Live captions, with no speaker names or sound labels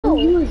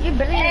You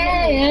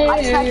barely.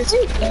 I sniped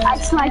you. I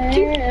sniped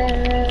you.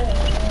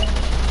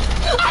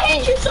 I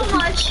hate you so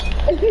much.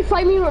 If you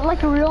fight me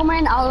like a real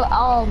man,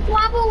 I'll.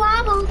 Wobble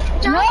wobble.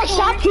 No,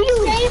 shot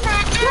you.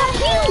 Shot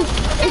you.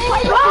 If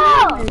I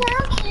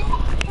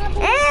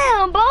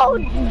Damn, bro!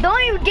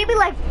 Don't even give me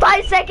like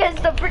 5 seconds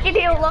to freaking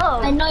heal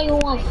low. I know you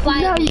want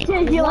fight. No, you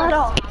can't heal at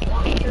all.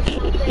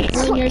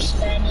 When you're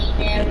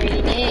spending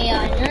every day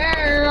on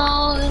your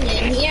own,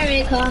 and here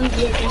it comes,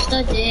 you're just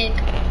a dick.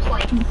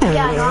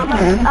 Yeah, no,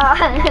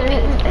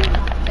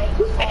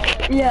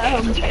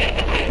 Yeah.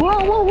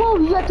 Whoa!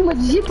 You got too much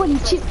zip on your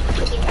chip.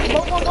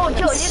 whoa,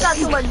 chill. You got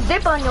too much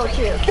zip on your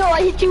chip. No,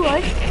 I hit you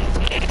right.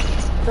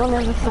 Don't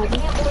ever fight me.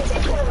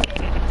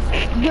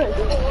 Good.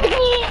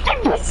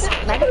 Bro,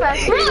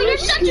 you're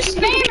such a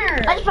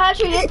spammer! I just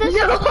actually hit this.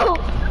 No.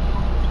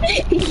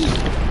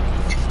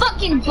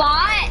 Fucking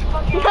bot!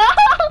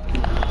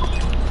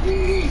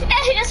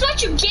 Hey, that's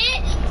what you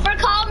get for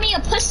calling me a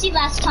pussy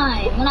last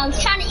time when I was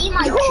trying to eat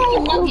my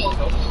chicken nugget.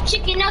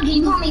 Chicken nugget,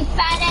 you call me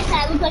fat ass and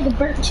I look like a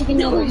burnt chicken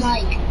nugget.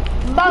 Like,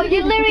 Bro,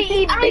 you literally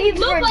eat I don't beef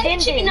even for look like a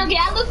dinner. chicken nugget.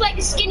 I look like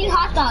a skinny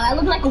hot dog. I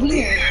look like a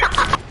wiener.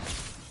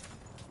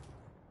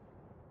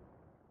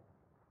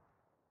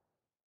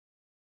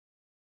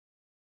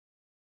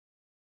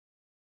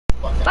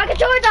 My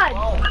controller died.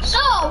 So,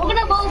 we're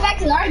gonna go back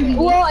to the argument.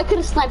 Well, I could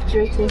have sniped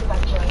you too.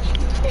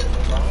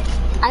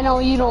 I know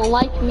you don't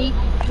like me.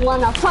 You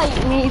wanna fight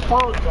me?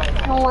 Fine.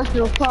 I don't want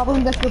no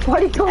problem. That's the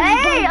party going.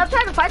 Hey, I'm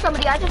trying to fight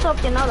somebody. I just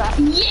hope you know that.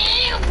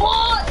 Yeah,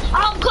 boy!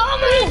 I'm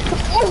coming!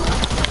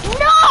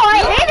 No,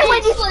 I hate it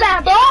when you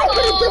spam, bro.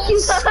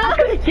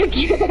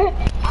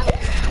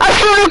 I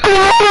could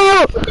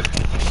have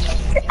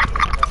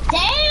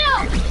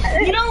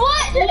Damn! You know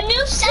what? The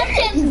new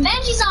sentence,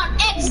 Benji's on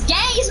X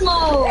Games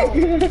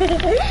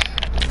mode!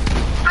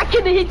 I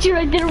could have hit you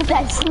right there with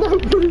that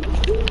sniper.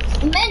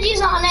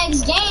 Benji's on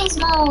X Games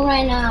mode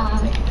right now.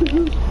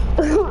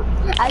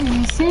 As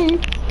you see.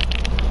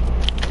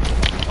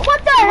 What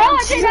the hell?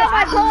 I just got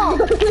my phone.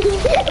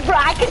 Bro,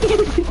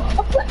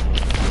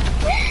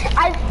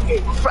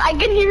 I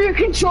can hear your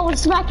controller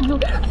smacking you.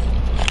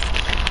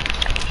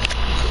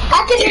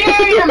 I can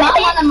hear your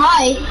mom on the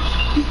mic.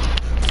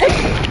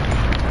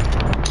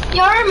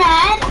 You're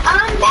mad,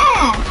 I'm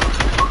mad.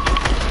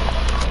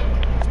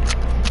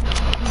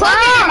 Plug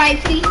in your mic,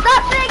 please.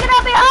 Stop sneaking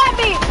up behind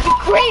me, you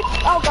creep.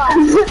 Oh god.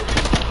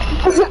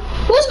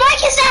 Whose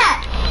mic is that?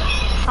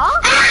 Huh?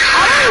 Ah!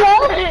 I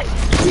don't know.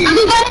 I'm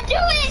gonna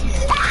do it!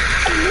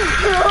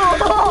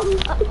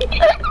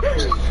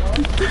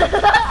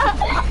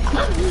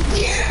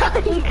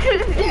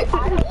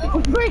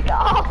 Freak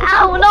off. I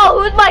don't know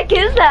whose mic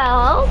is that,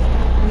 huh?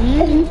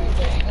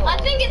 I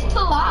think it's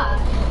Pilat.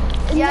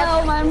 Yeah.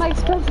 No, my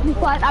mic's perfectly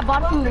fine. I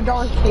bought it from the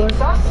dollar store.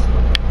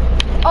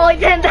 Oh,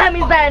 then that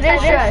means bad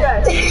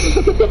interest.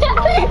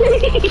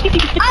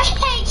 I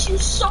hate you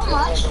so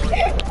much.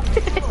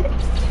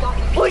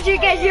 Where'd you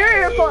get your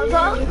earphones,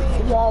 huh?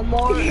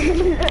 Walmart.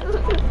 Hey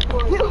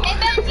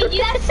Benji, do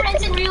you have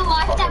friends in real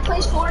life that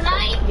plays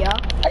Fortnite? Yeah.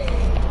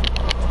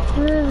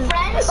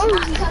 Friends,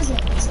 not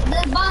cousins.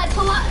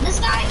 This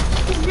guy,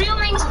 his real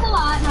name's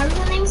Pilat, my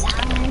real name's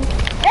Alan.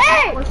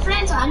 Hey! We're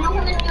friends, I know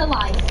him in real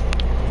life.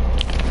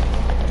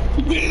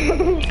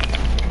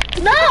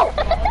 No!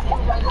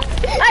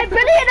 I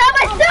really it out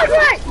my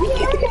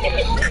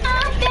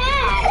Not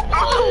bad.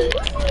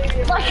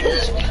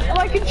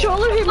 My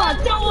controller hit my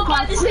Don't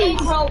buy this game,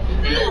 bro.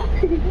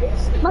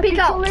 My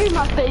controller hit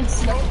my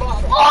face.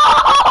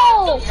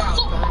 Oh!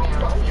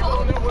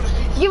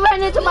 You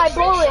ran into my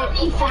bullet.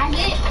 You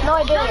faggot. No,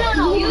 I didn't.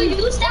 No. You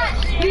use that.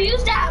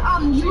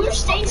 You were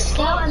staying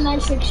still and then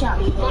trick shot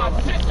me.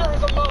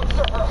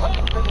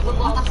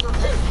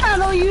 I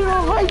know you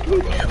don't like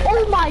me.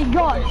 Oh my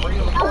god.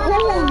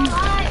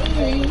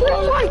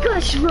 Oh my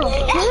gosh, bro.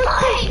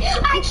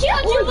 I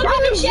killed you. Look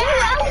at the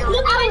chat.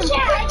 Look at the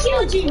chat. I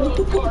killed you.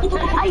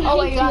 I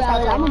hate you,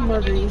 Alan. I'm gonna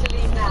murder you.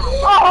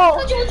 Oh!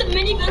 I killed you with a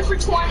minigun for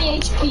 20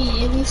 HP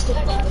and you still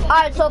died.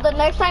 Alright, so the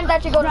next time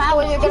that you go to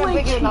school, you're gonna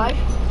bring your knife.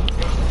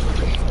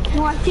 You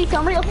want to see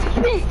somebody else?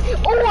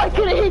 Oh, I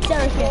could have hit that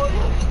right there.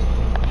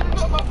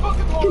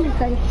 Come here,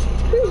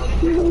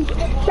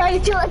 Daddy.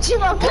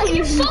 Chill out.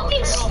 You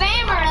fucking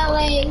spammer,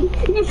 LA.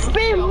 You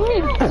spam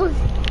me.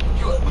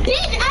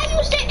 Bitch, I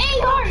used an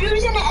AR. You were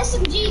using an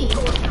SMG.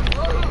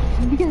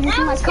 Because this is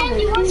my cover.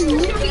 You were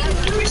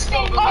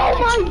spamming. Oh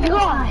my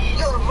god.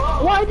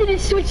 Why did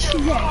it switch to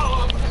that?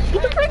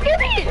 What the frick is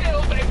it?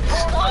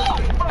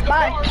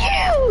 Bye.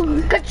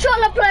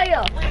 Controller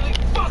player.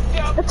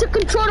 It's a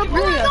controller Oh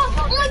player.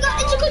 my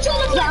god, it's a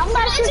controller player. Yeah, I'm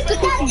not switching to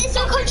PC. It's a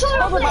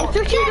controller Hold on, player. I'm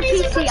switching to That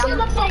is a PC.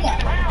 controller player.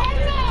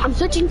 I'm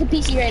switching to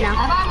PC right now.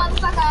 Bye-bye,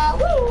 motherfucker.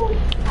 Woo.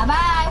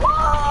 Bye-bye. Woo.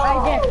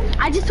 Right there.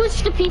 I just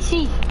switched to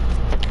PC.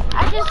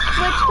 I just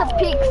switched to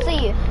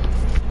PC.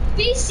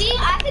 PC,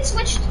 I can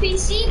switch to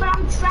PC, but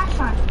I'm trash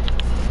on it.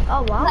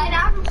 Oh wow. I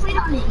haven't played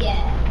on it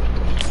yet.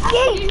 I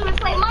usually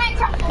play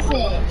Minecraft with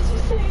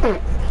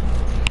it.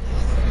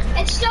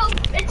 It's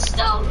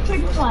still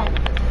pretty fun.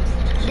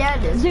 Yeah,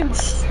 it is. Dude,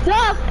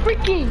 stop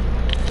freaking.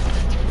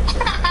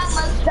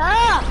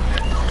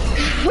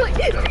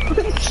 How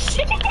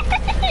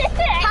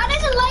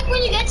does it like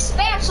when you get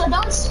spam? So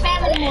don't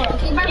spam anymore.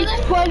 Okay, remember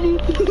that? Funny. You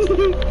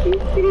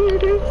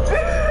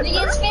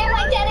get spam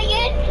like that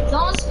again?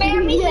 Don't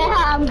spam me. Yeah,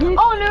 I'm good.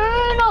 Oh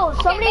no!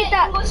 Somebody man,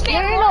 that we'll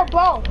spam no,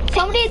 bro.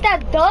 Somebody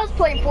that does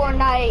play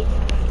Fortnite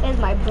is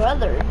my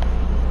brother,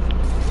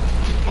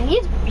 and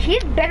he's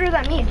better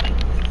than me.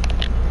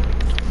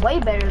 Way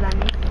better than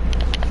me.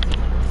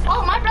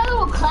 Oh, my brother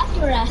will clap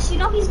your ass. You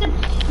know he's gonna.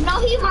 You know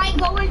he might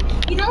go in.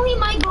 You know he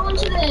might go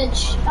into the like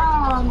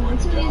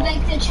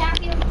the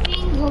champion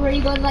thing where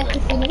you go to like the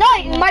finish. No,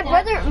 like my that.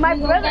 brother.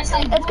 You go It's against,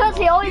 like, because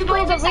he always you go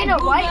plays against, arena,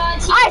 like,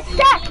 right? Booga, I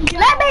said, Ninja,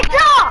 let me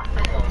talk.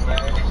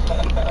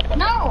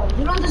 No,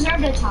 you don't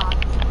deserve to talk.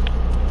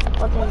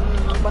 What do I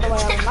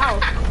have a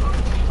mouth?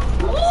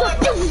 What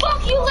the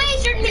fuck? You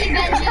lasered me,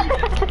 Benji.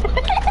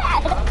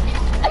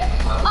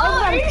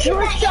 Oh, yeah,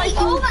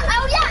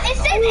 it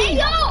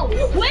says AO.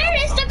 Where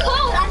is the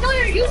code? I know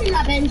you're using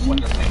that, Benji.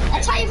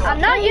 That's how you. I'm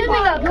not using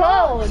a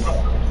code.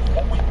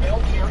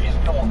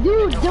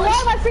 Dude, do I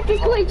have my freaking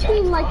cool HP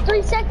in like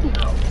 3 seconds?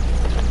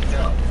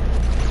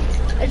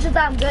 It's just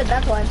that I'm good.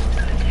 That's why.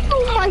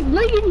 Oh my,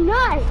 no you're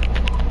not.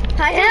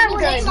 I am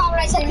What's good. all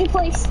right, Second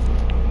place.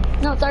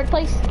 No, 3rd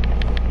place.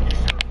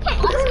 I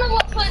don't know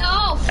what play.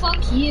 Oh,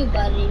 fuck you,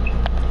 buddy.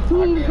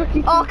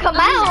 Oh, come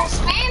I'm out.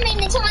 just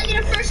spamming until I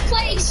get a first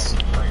place.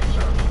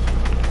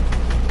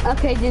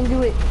 Okay, then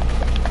do it.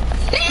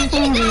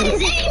 Benji, that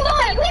is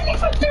aimbot. Leave me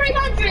for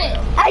 300.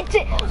 How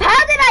did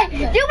I?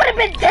 You would have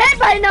been dead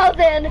by now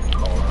then.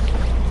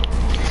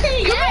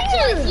 Yeah,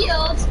 until I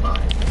healed.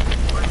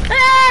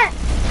 Ah!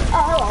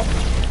 Oh,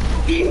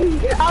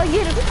 I'll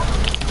get it.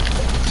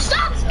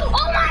 Stop!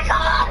 Oh my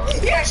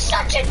god! You're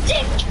such a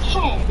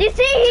dickhead. you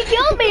see, he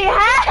killed me.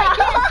 How?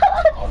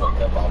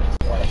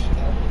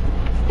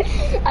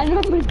 I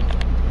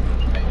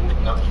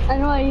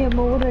know I am,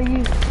 but what are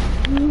you?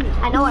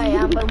 I know I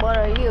am, but what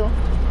are you?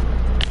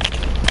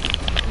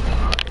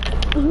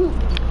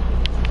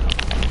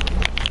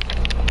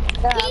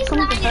 He's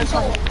 9 years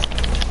old.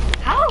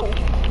 How?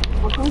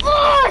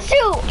 Oh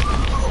shoot!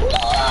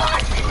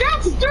 What?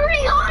 That's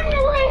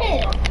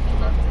 300!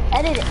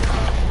 Edit it.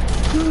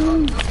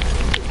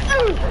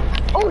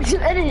 Oh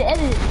shoot, edit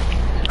it.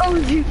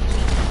 Oh shoot.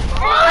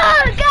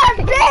 Oh,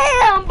 god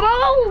damn,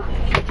 bro!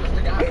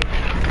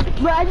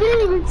 Bro, I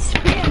didn't even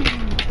spam.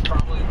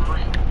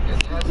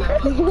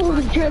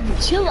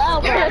 Chill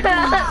out, bro. I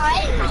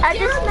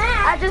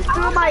just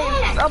threw my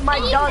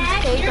dog's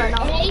cage right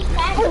now.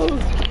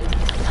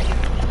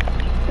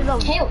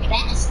 Tail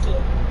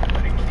basket.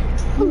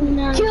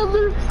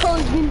 Killer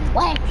husband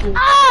whacking.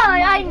 Oh,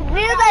 I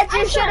knew that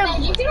you should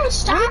have. If you don't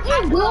stop,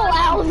 Where'd you go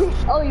out?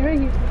 Oh, you're right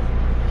here.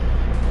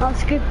 Oh,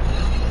 it's good.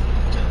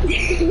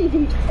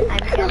 I'm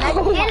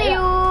gonna kill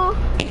you.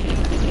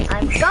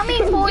 I'm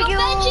coming for Yo, you.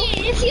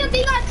 Benji, if you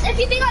think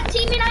on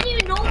teaming, I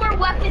need no more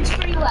weapons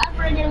for you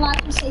ever in your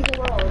life to save the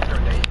world.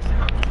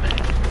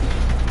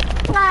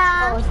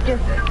 Ah. Oh, it's good.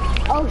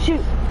 Oh,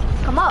 shoot.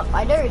 Come up,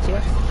 I dare you.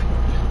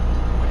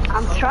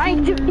 I'm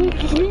trying to beat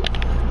it.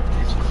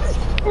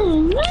 I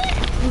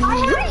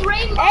have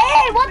rainbow.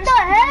 Hey, what the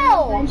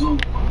hell? Benji.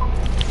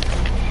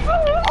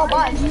 Oh,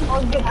 bye.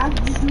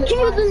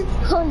 Killer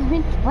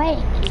husband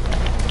whacking.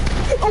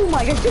 Oh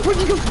my gosh, where'd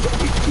you go?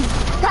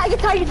 Tiger,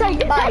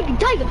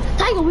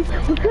 we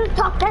could have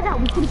talked that out.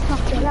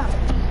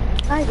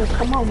 Tiger,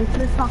 come on, we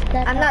could have talked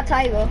that I'm out. not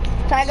Tiger.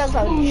 Tiger's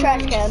a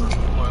trash can.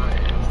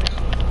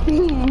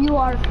 You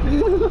are.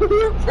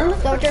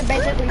 So what you're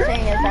basically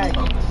saying is that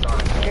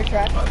you're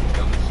trash.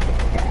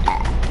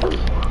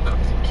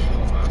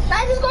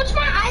 Guys, let's go to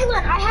my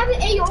island. I have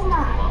an AO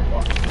map.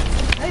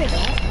 No, you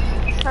don't.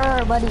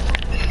 Sure, buddy.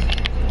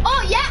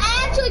 Oh yeah,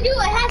 I actually do.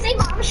 It has a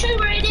map. I'm gonna show you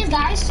where it is,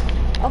 guys.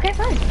 Okay,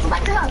 fine. Oh my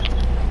god.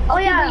 Oh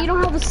But yeah. you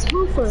don't have a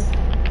spoofer.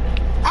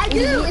 I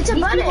do. It's a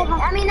These button. people have-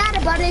 I mean, not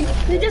a button.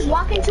 You just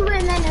walk into it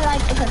and then you're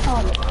like, okay,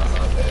 follow me.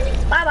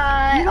 Bye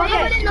bye. You have it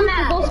Okay. in the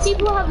map. Those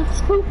people have a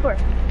spoofer.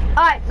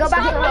 All right, go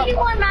back to the room.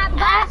 1v1 map,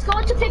 guys.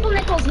 Go to Pickle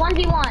Nichols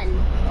 1v1.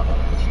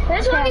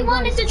 This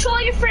 1v1 is to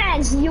troll your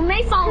friends. You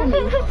may follow me.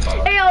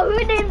 Hey yo,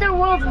 who named their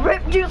world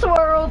Rip Juice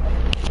World?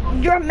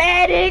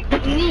 Dramatic.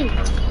 Me.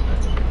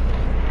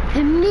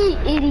 Me,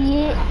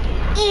 idiot.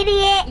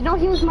 Idiot. You know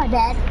he was my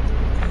dad.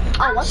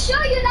 I'll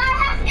show you that I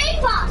have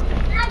aimbot.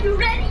 Are you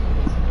ready?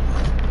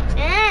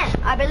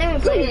 I believe we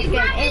play this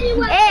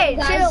game. Hey,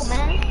 chill,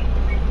 man.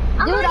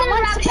 I'm Dude, gonna I'm on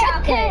get a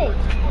rap spectate.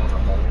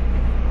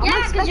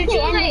 Yeah, because you're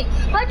too late.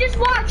 But just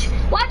watch.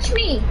 Watch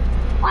me.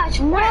 Watch.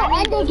 No,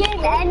 end the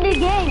game, end the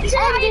game. This is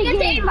how you End get the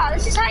the game. aimbot.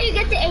 This is how you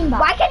get the aimbot.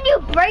 Why can you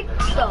break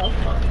stuff?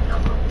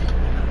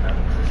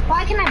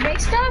 Why can I break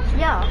stuff?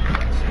 Yeah.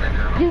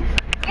 Dude,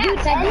 Yeah,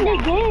 'cause I end did the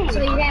that. game. So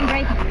you can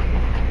break it.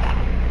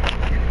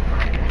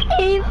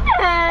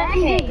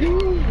 Okay.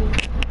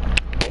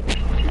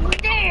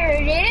 There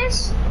it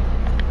is.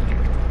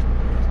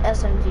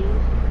 SMG.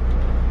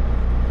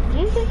 Do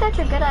you think that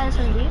you're good at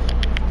SMGs?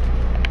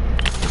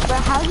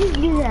 But how did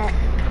you do that?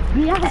 Do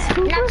you have a Now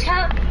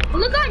spoofer?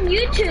 look on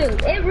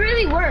YouTube. It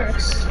really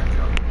works.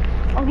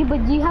 Okay,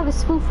 but do you have a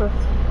spoofer?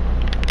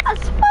 I A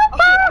spooper!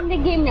 Okay, end the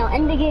game now.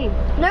 End the game.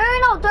 No.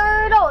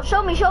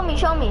 Show me.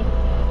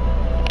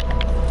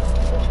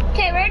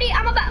 Okay, ready?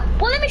 I'm about.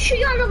 Well, let me shoot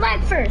you on the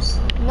leg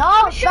first.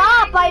 No,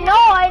 stop. I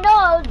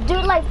know.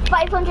 Do like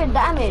 500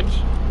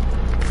 damage.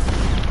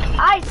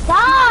 I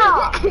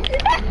stop.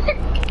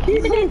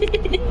 Okay,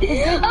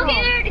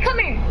 ready? Come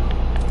here.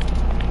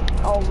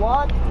 Oh,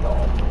 what?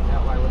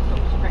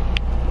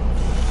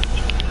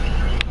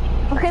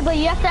 Okay, but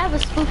you have to have a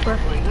spooper.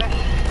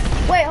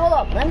 Wait, hold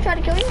up. Let me try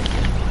to kill you.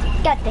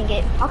 God dang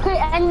it. Okay,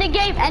 end the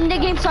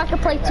game so I can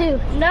play too.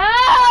 No!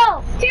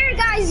 Here,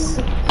 guys.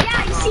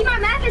 Yeah, you see my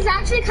map is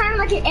actually kind of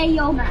like an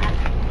AO map.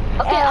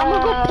 Okay, I'm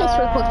gonna go piss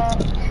real quick.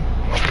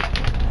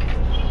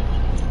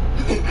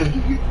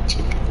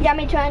 Yeah,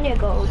 me trying to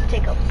go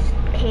take a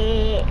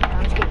hit.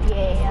 I'm just kidding.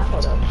 Yeah.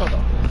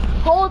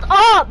 Hold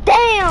up.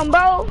 Damn,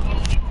 bro.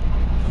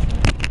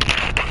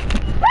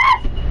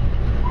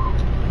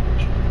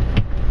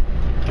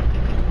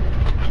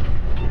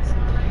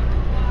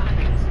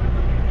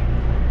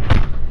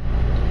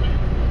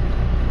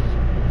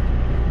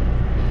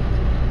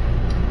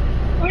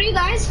 Where are you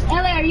guys?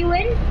 LA, are you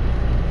in?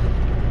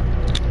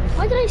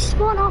 Why did I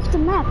spawn off the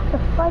map? The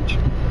fudge.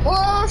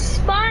 Well,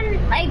 spawn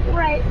like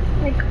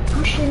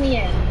pushing me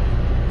in.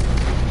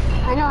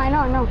 I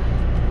know.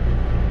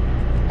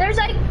 There's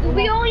like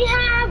we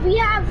have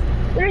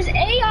there's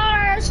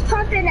ARs,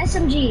 pump, and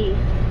SMG.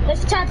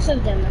 There's types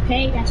of them.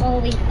 Okay, that's all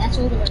the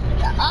ones.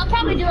 I'll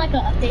probably do like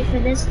an update for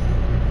this.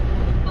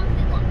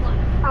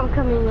 I'm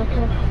coming with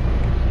it.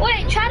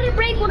 Wait, try to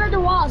break one of the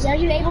walls. Are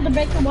you able to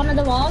break one of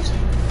the walls?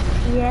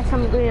 Yes,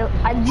 I'm real.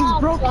 I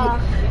just broke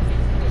it.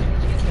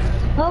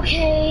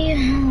 Okay.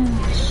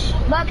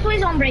 But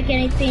please don't break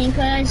anything,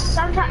 because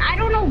sometimes I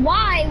don't know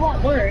why it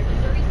won't work.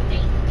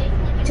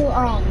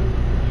 Wow.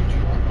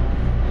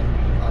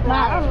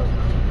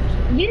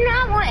 You do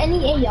not want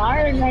any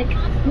AR? Like,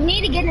 you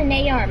need to get an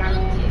AR, my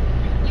man.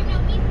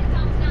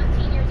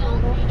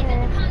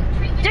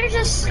 There's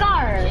a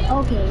scar.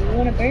 Okay, you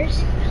want to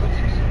burst?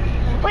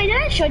 Wait, did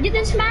I show you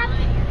this map?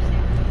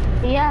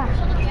 Yeah.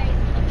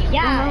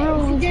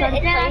 Yeah, you did,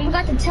 and then I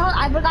forgot to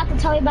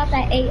tell you about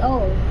that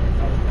AO.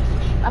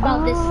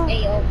 About this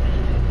AO.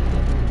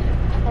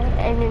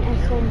 And an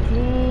SMG.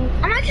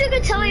 I'm actually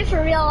gonna tell you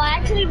for real, I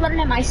actually run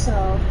it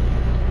myself.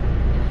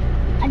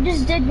 I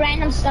just did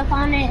random stuff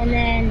on it and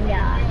then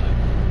yeah.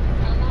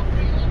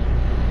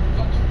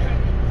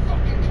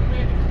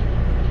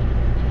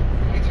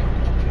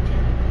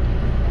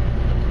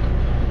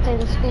 Okay,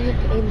 let's go with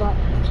the aimbot.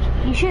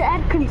 You should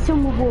add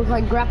consumables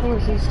like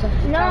grapplers and stuff.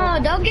 No,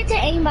 don't get to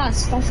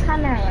aimbots. That's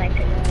kinda like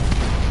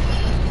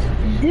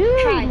dude,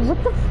 try.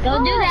 what the fuck?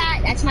 Don't do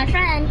that, that's my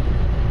friend.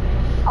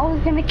 I was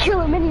gonna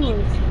kill him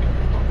anyways.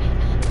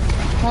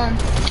 Hold on.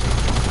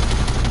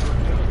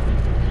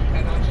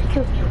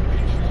 Kill.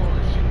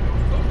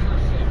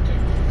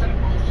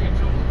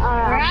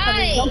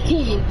 Alright. Don't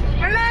kill you.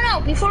 No.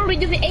 Before we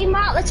do the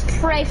aimbot, let's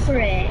pray for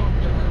it.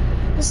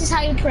 This is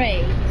how you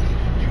pray.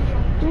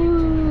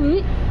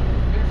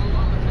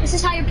 This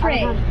is how you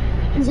pray.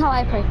 This is how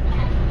I pray.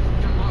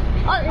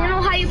 Oh, you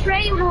know how you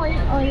pray? You know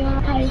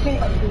how you pray?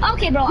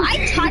 Okay, bro,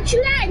 I taught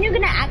you that and you're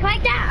gonna act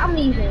like that? I'm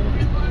leaving.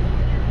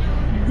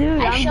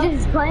 Dude, I'm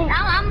just playing.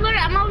 I'm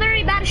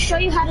literally about to show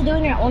you how to do it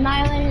in your own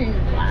island.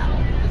 And, wow.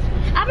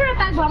 I'll be right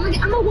back, bro. I'm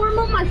gonna warm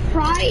up my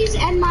fries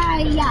and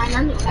my,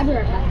 I'll be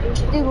right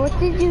back. Dude, what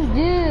did you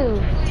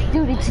do?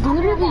 Dude, it's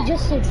literally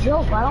just a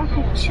joke. I don't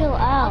think chill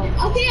out.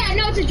 Okay, I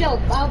know it's a joke.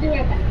 I'll be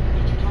right back.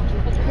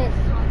 Okay.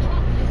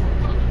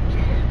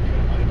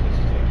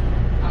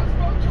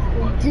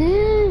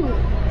 Dude.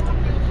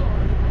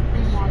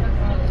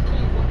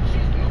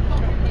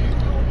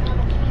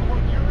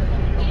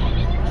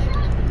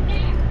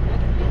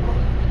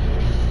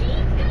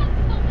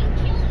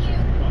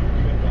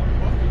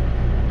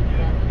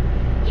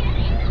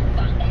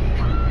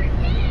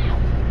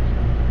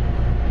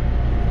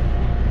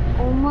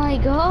 Oh my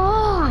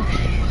gosh.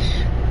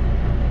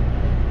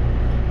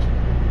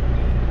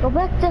 Go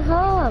back to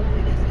hub.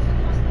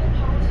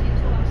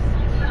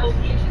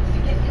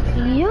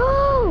 Yo.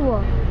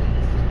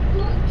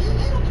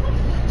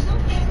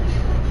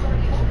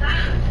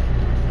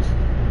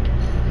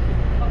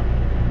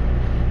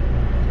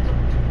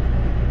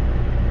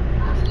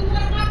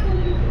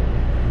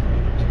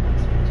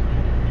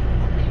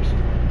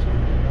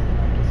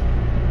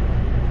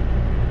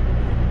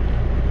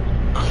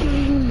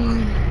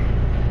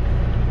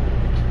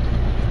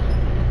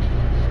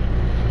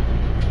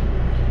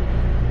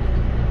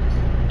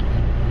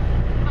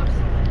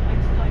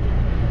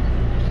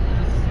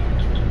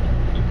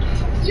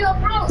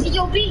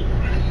 Yo, B.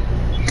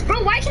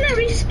 Bro, why can't I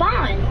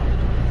respawn?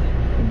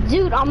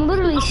 Dude, I'm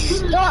literally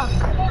stuck.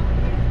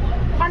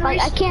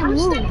 Like, I can't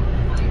move. Stuck.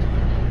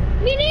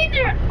 Me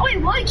neither. Oh, wait,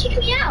 why kick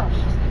me out?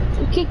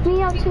 You kicked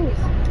me out too.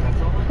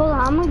 Hold on,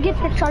 I'm gonna get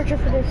the charger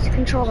for this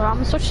controller. I'm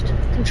gonna switch to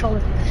the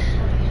controller.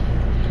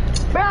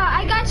 Bro,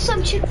 I got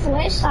some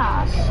Chick-fil-A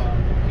sauce.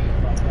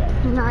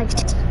 Nice.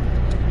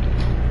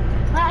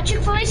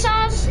 Chick-fil-A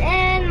sauce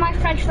and my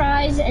French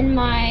fries and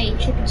my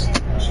chicken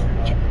sandwich.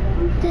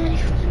 What did I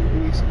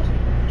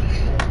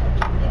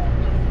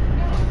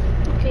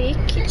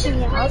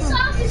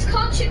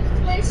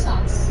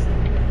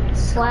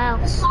Wow.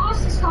 The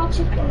sauce is called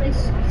Chick-fil-A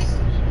sauce.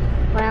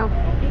 Wow.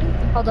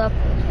 Hold up.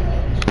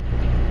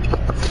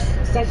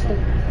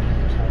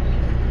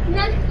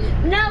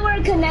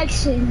 Network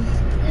connection.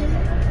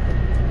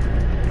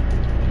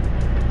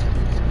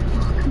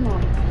 Oh, come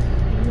on.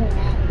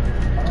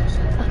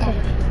 Okay.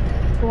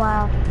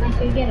 Wow. I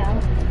figured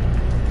out.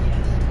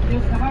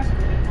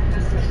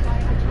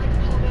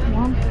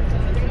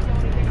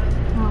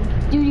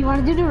 Dude, you want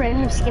to do the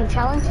random skin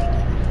challenge?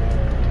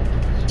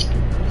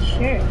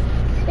 Sure.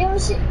 You want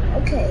to see?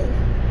 Okay.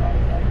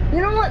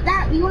 You know what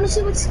that? You want to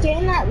see what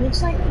skin that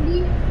looks like to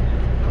me?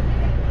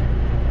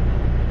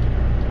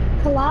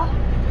 Hello?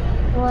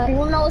 What? You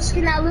want to know what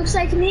skin that looks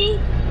like to me?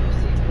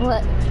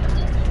 What?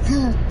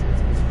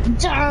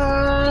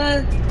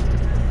 Duh.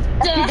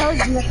 That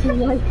was nothing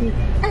like it.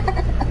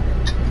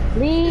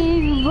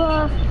 Leave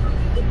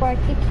before I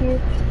kick you.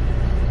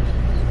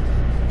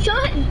 Show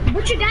it.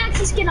 Put your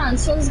galaxy skin on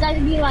so this guy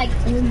can be like,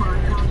 oh my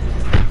god.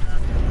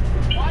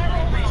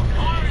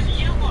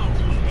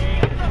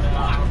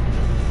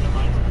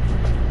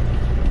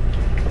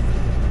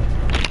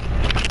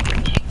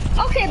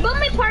 Okay, but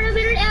my part of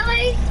it in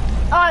LA.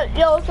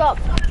 Yo, what's up?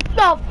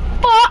 The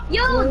fuck?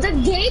 Yo, the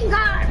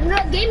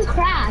game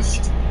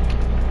crashed.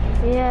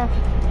 Yeah.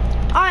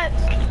 Alright,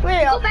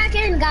 wait Go up. back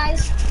in,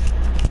 guys.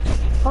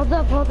 Hold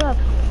up.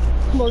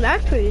 Well,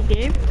 that's pretty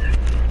good.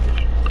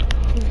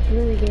 It's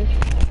really good.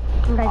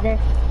 I'm right there.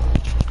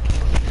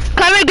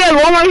 Come again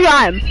one more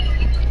time.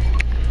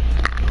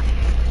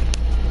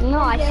 No,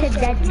 I said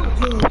that's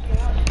good.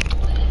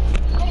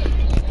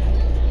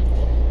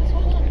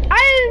 I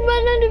didn't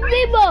run under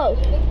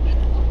V-Bucks.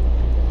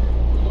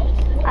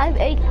 I have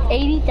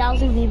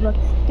 80,000 V-Bucks.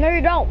 No,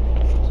 you don't.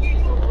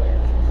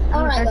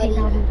 Alright, buddy.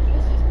 30,000.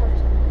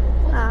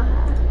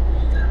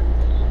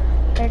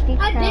 30,000.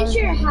 I've been to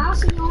your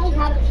house and you only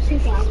had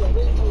 2,000.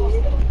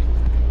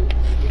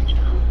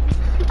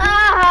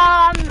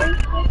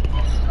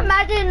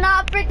 Imagine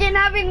not freaking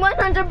having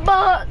 100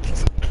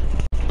 bucks.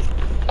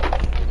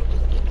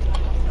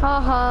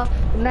 Haha.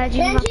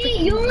 Imagine. Benji,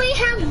 you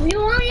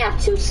only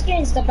have 2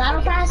 skins, the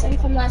battle pass and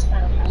from last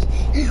battle pass.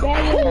 You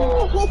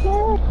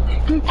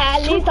barely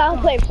At least I'll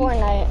play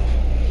Fortnite.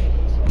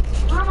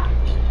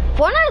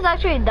 Fortnite is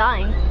actually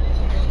dying.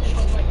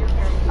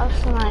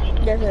 Also not.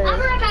 Yes, it I'm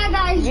is. right back,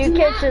 guys. You Do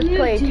kids not just move.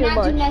 play Do too not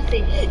much. do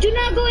nothing. Do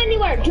not go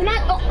anywhere. Do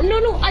not. Oh,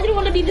 no, I didn't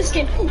want to be this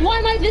skin. Why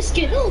am I this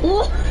skin?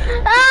 You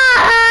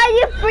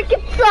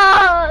freaking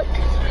suck.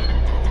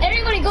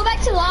 Everybody, go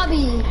back to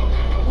lobby.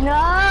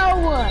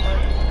 No.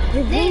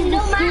 There's no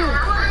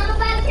I'm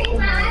about to take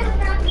my eyes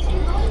out.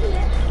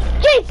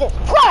 Jesus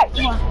Christ!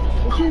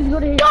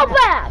 Go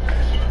back!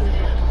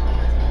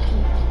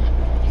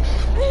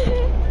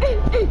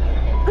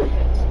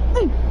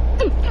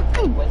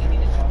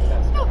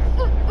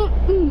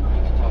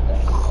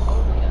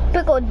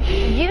 Pickle,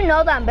 you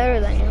know that I'm better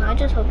than you. I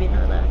just hope you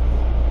know that.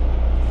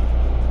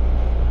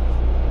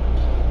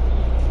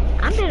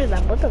 I'm better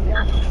than both of you.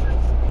 You're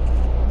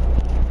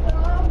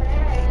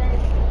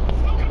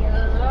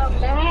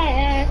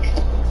back.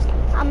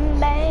 I'm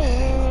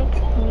back.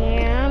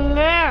 Yeah, I'm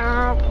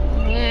back.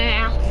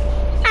 Yeah.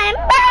 I'm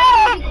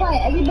back! Be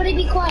quiet. Everybody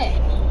be quiet.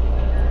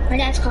 My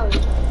dad's calling.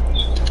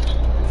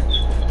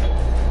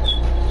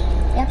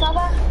 Yeah,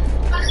 Papa?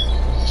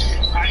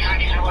 Hi,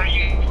 honey, how are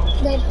you?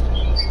 Good.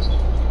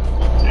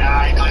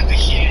 I got to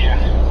hear you.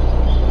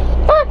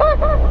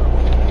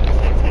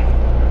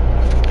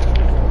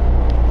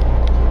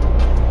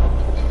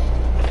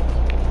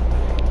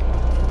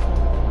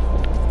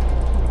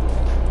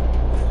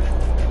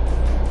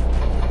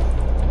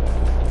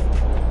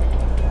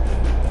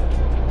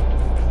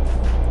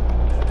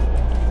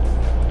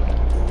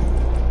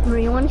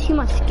 Marie, you want to see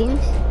my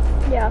skins?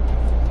 Yeah.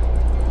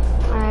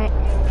 Alright.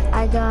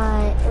 I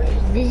got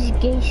this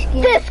gay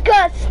skin.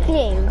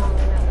 Disgusting!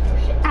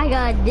 I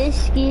got this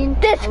skin.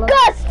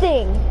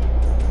 Disgusting!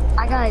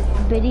 I got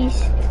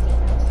biddies.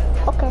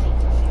 Okay.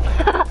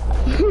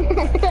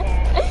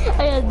 I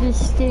got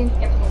this skin.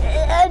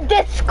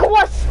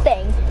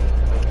 Disgusting!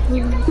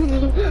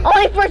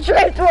 Only for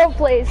Drake's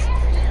roleplays.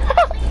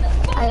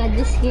 I got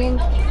this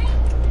skin.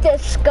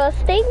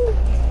 Disgusting?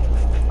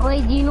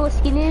 Wait, do you know what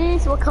skin it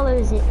is? What color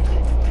is it?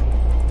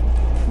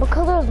 What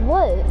color is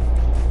what?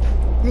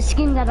 The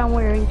skin that I'm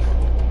wearing.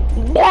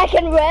 Black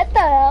and red, the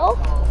hell?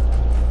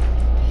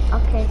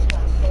 Okay.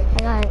 I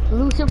got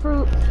loser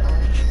fruit.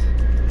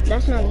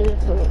 That's not loser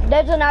fruit.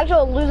 That's an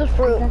actual loser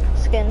fruit Okay.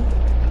 skin.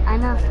 I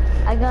know.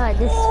 I got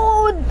this.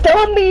 Oh,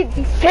 dummy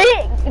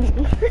pig!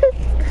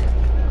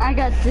 I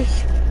got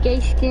this gay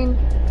skin.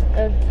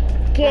 I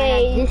got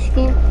Gay. this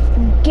skin.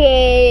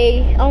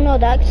 Gay. Oh no,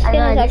 that I skin is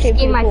got this actually skin.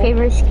 pretty My cool.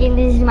 favorite skin.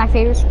 This is my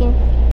favorite skin.